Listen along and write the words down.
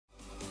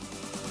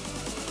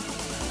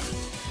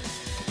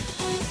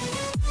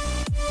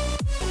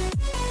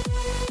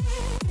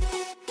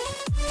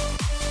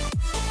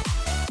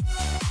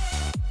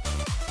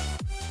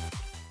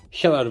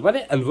Hello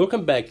everybody and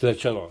welcome back to the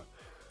channel.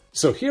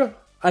 So here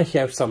I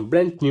have some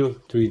brand new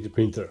 3D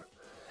printer.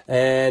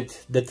 And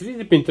the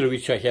 3D printer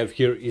which I have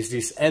here is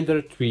this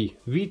Ender 3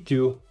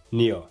 V2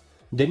 Neo.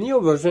 The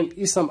Neo version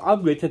is some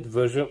upgraded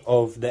version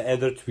of the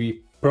Ender 3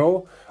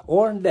 Pro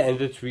or the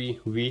Ender 3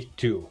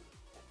 V2.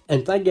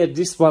 And I get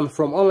this one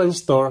from online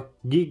store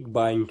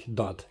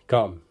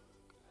geekbuying.com.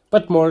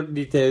 But more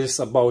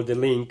details about the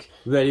link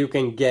where you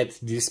can get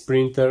this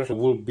printer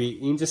will be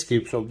in the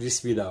description of this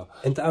video.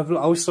 And I will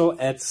also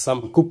add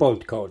some coupon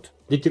code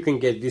that you can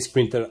get this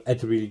printer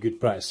at a really good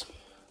price.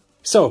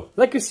 So,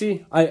 like you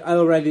see, I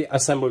already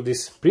assembled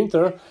this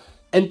printer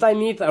and I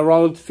need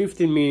around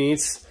 15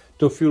 minutes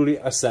to fully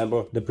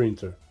assemble the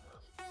printer.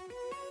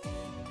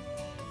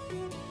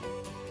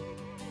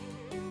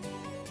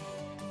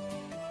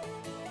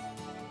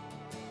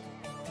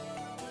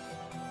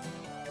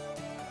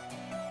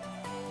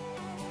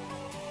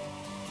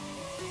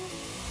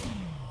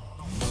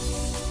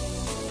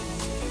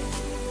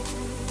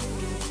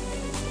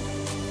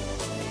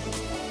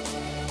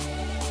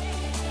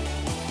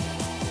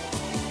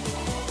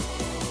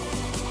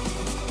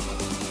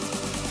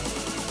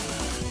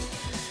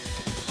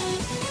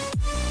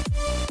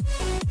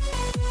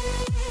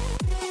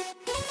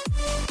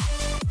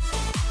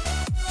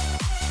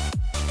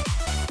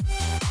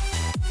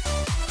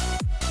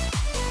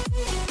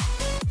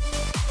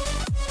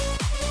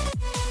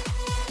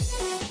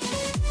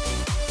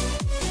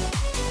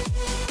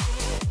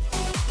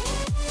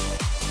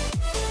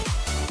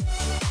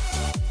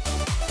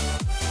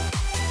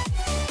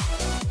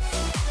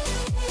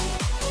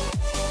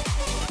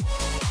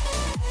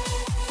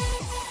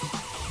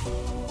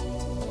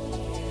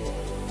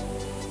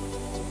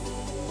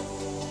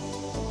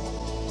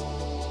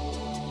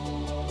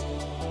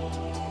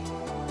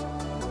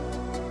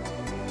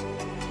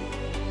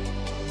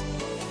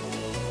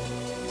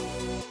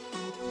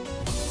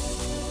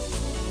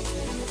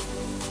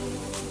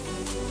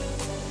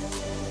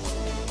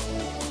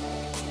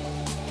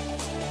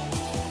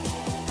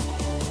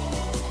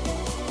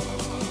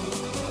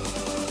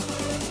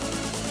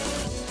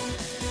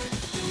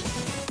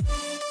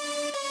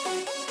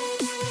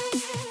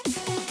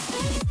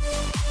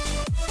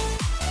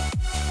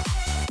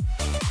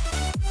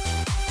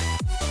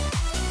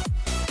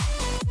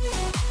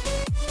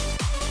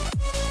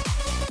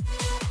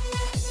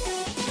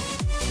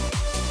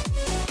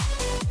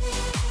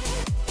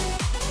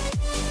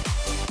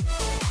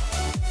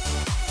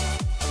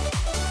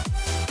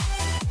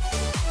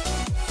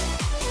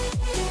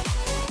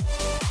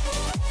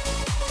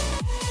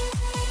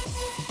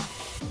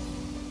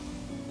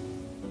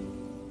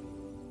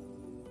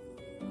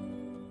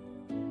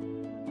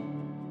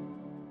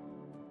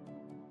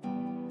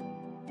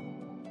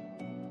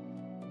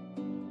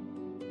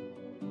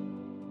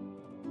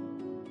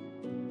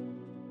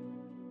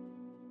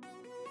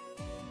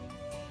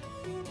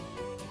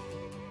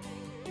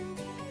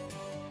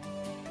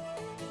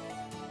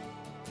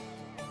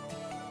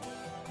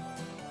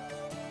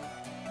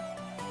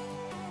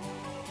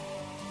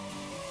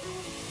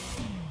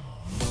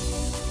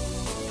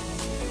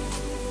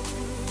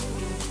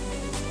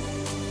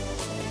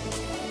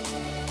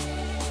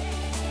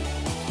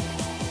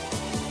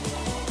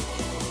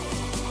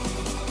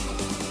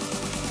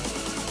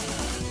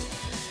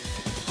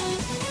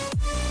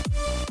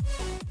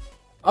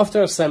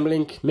 After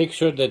assembling, make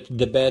sure that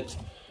the bed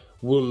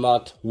will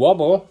not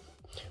wobble,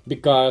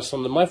 because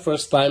on my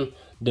first time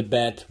the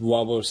bed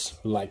wobbles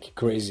like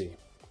crazy.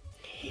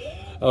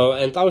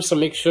 And also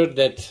make sure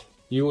that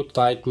you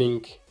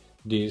tightening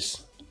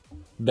this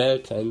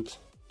belt and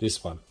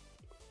this one.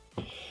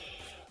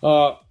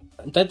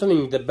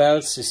 Tightening the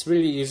belts is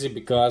really easy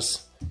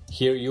because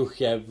here you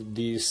have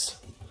this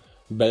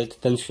belt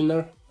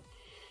tensioner.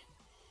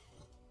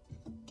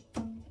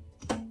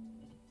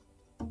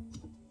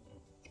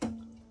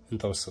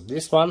 And also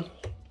this one.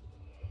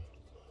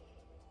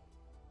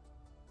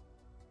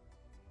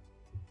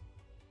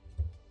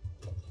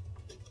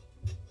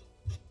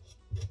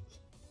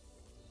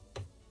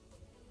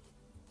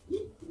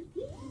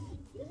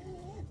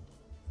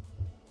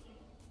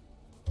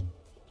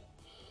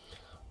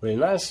 Very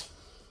nice.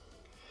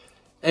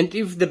 And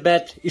if the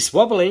bed is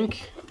wobbling,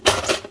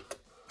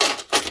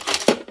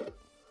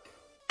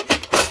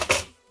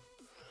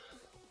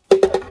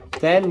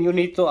 then you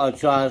need to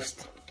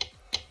adjust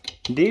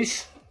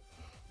this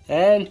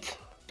and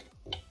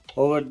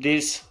over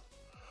this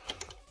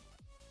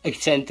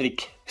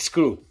eccentric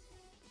screw.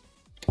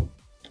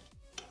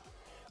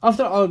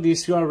 After all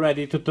this, you are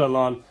ready to turn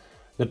on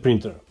the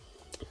printer.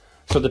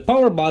 So the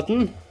power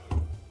button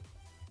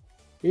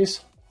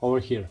is over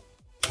here.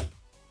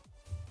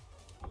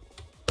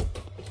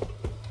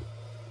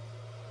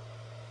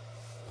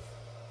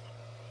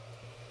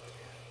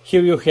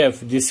 Here you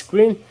have this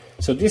screen.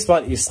 So this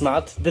one is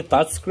not the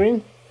touch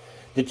screen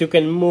that you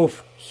can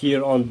move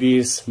here on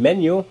this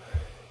menu.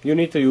 You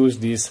need to use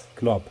this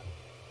knob.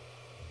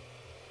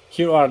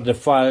 Here are the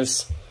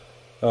files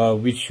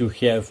which you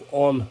have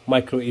on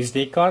micro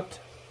SD card.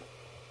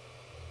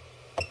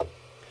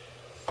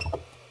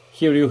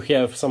 Here you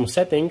have some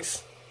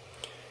settings.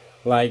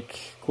 like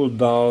cool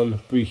down,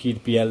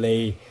 preheat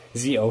PLA,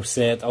 Z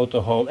offset,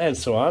 auto home, and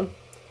so on.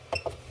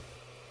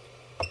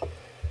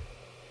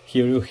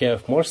 Here you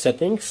have more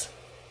settings,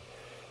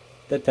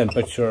 the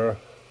temperature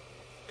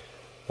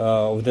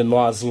of the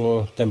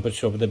nozzle,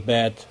 temperature of the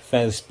bed,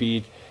 fan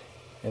speed,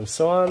 and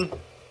so on.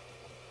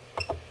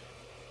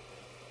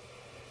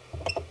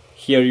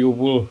 Here you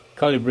will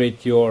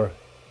calibrate your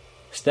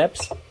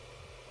steps.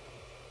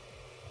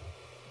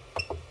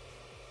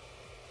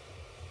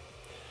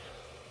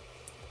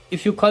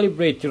 If you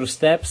calibrate your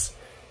steps,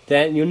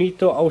 then you need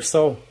to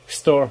also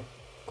store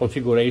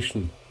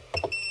configuration.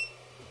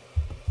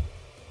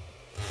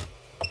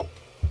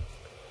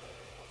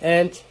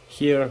 And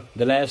here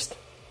the last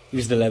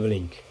is the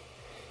leveling.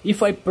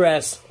 If I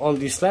press on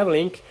this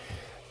leveling,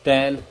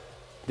 then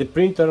the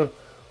printer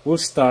will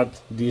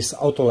start this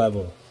auto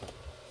level.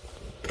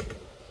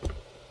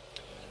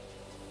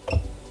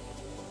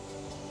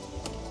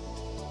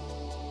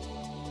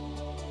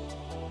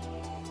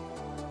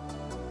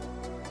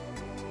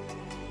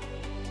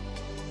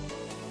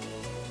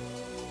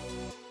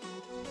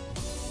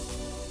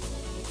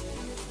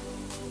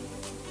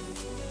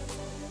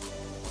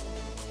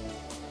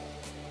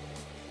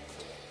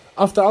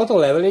 After auto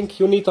leveling,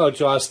 you need to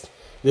adjust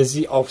the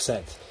Z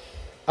offset.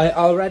 I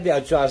already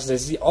adjust the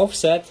Z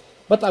offset,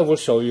 but I will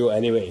show you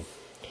anyway.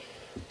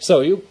 So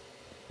you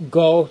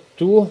go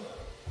to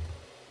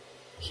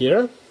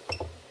here,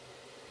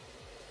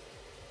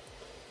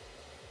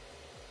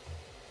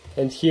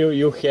 and here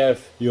you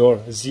have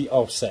your Z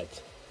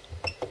offset.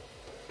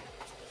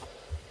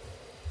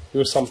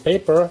 Use some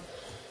paper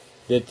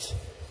that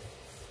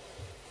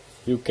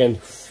you can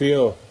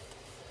feel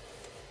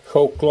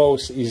how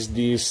close is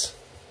this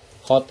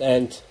hot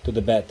end to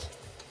the bed.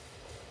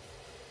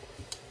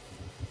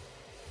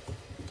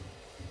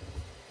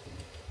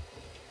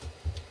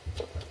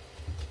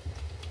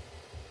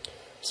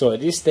 So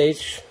at this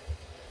stage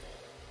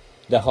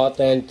the hot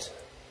end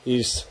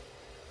is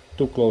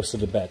too close to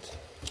the bed,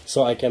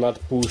 so I cannot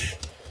push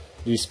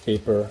this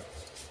paper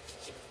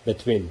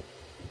between.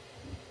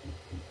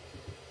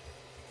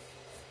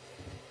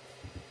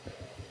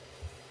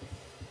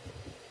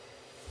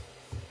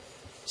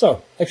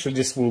 So actually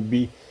this will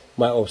be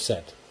my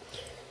offset.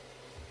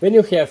 When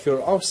you have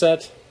your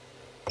offset,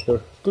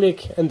 you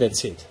click and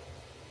that's it.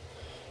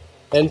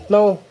 And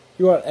now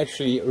you are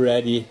actually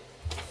ready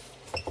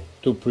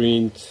to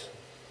print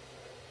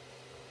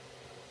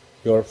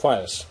your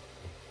files.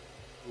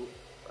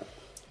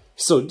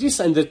 So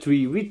this Ender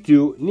 3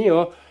 V2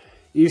 Neo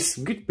is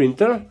good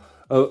printer.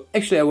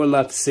 Actually I will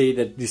not say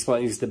that this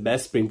one is the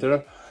best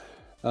printer,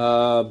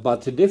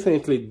 but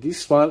definitely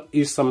this one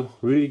is some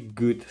really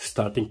good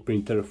starting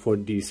printer for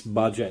this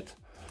budget.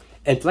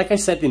 And like I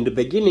said in the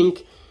beginning,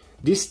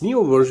 this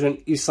new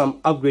version is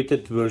some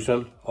upgraded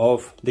version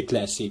of the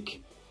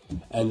classic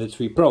Ender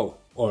 3 Pro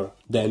or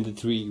the Ender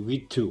 3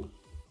 V2.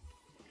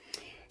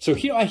 So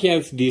here I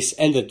have this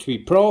Ender 3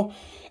 Pro,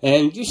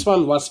 and this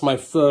one was my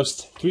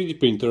first 3D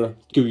printer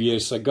 2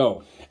 years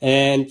ago.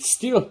 And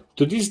still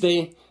to this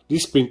day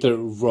this printer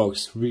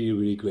works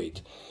really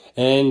great.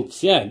 And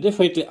yeah,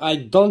 definitely I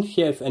don't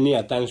have any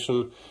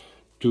intention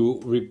to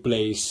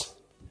replace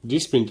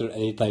this printer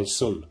anytime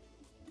soon.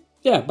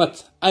 Yeah,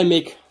 but I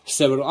make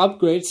several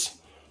upgrades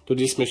to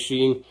this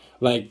machine,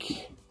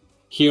 like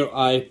here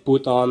I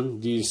put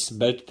on these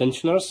belt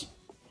tensioners.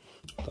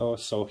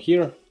 So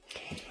here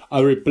I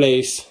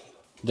replace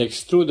the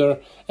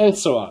extruder and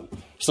so on.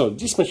 So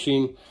this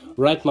machine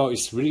right now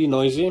is really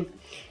noisy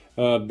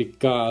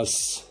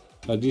because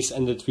this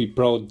Ender 3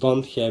 Pro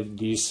don't have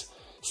this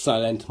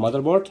silent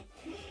motherboard.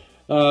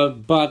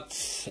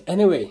 But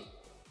anyway,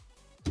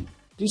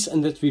 this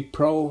Ender 3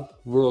 Pro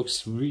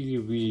works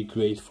really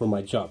great for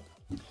my job.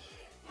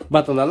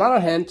 But on the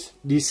other hand,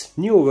 this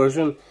new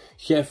version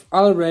have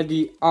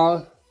already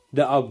all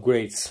the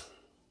upgrades.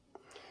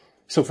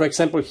 So for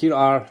example, here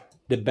are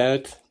the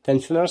belt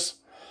tensioners,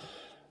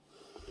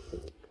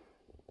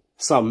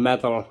 some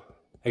metal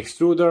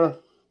extruder.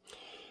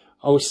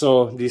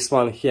 Also this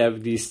one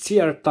have this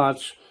CR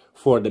touch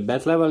for the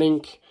bed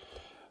leveling,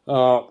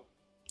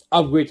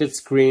 upgraded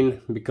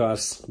screen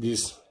because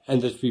this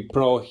Ender 3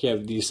 Pro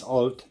have this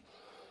old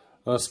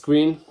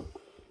screen,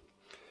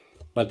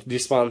 but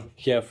this one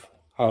have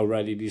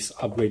already this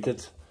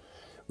upgraded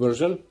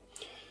version.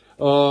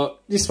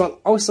 This one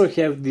also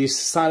have this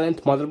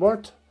silent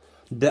motherboard.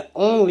 The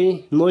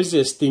only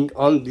noisiest thing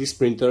on this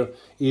printer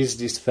is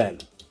this fan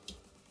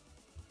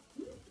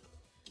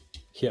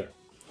here.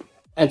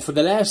 And for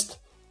the last,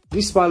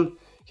 this one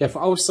have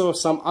also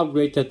some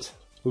upgraded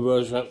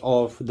version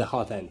of the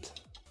hot end.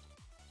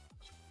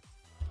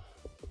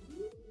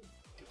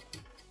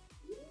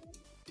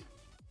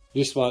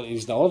 This one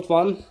is the old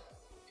one,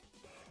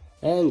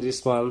 and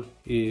this one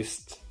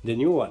is the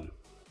new one.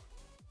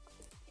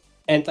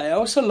 And I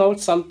also note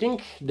something,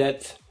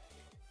 that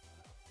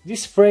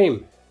this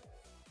frame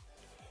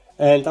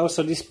and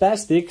also these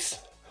plastics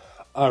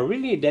are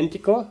really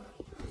identical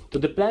to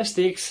the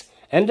plastics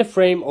and the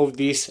frame of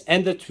this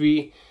Ender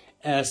 3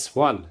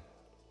 S1.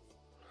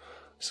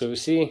 So you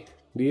see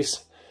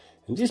this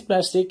this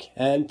plastic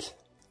and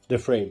the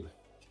frame.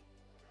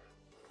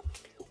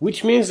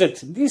 Which means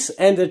that this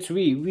Ender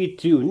 3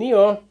 V2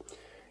 Neo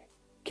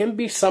can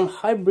be some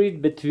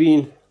hybrid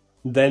between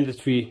the Ender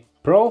 3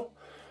 Pro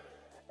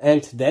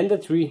and the Ender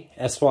 3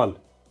 S1.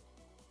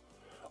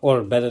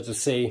 Or better to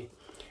say,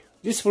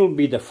 this will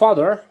be the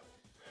father,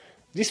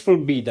 this will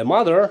be the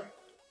mother,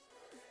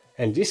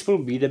 and this will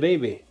be the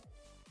baby.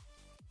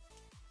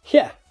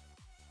 Yeah!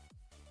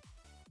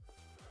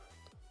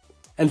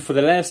 And for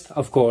the last,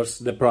 of course,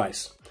 the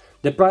price.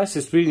 The price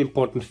is really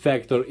important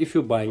factor if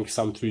you're buying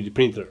some 3D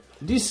printer.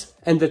 This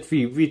Ender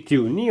 3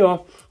 V2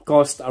 Neo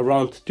costs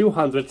around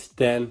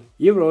 210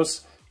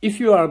 euros if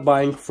you are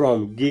buying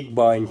from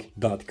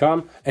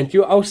geekbuying.com, and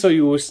you also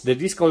use the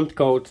discount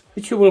code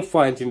which you will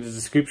find in the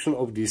description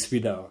of this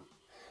video.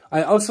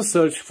 I also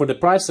searched for the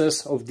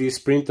prices of this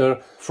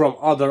printer from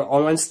other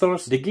online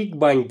stores. The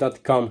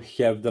geekbuying.com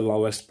have the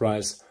lowest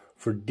price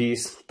for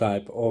this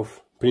type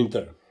of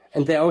printer.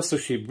 And they also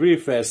ship really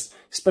fast,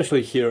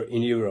 especially here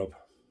in Europe.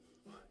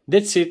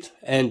 That's it,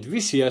 and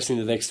we see us in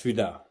the next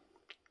video.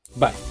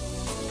 Bye!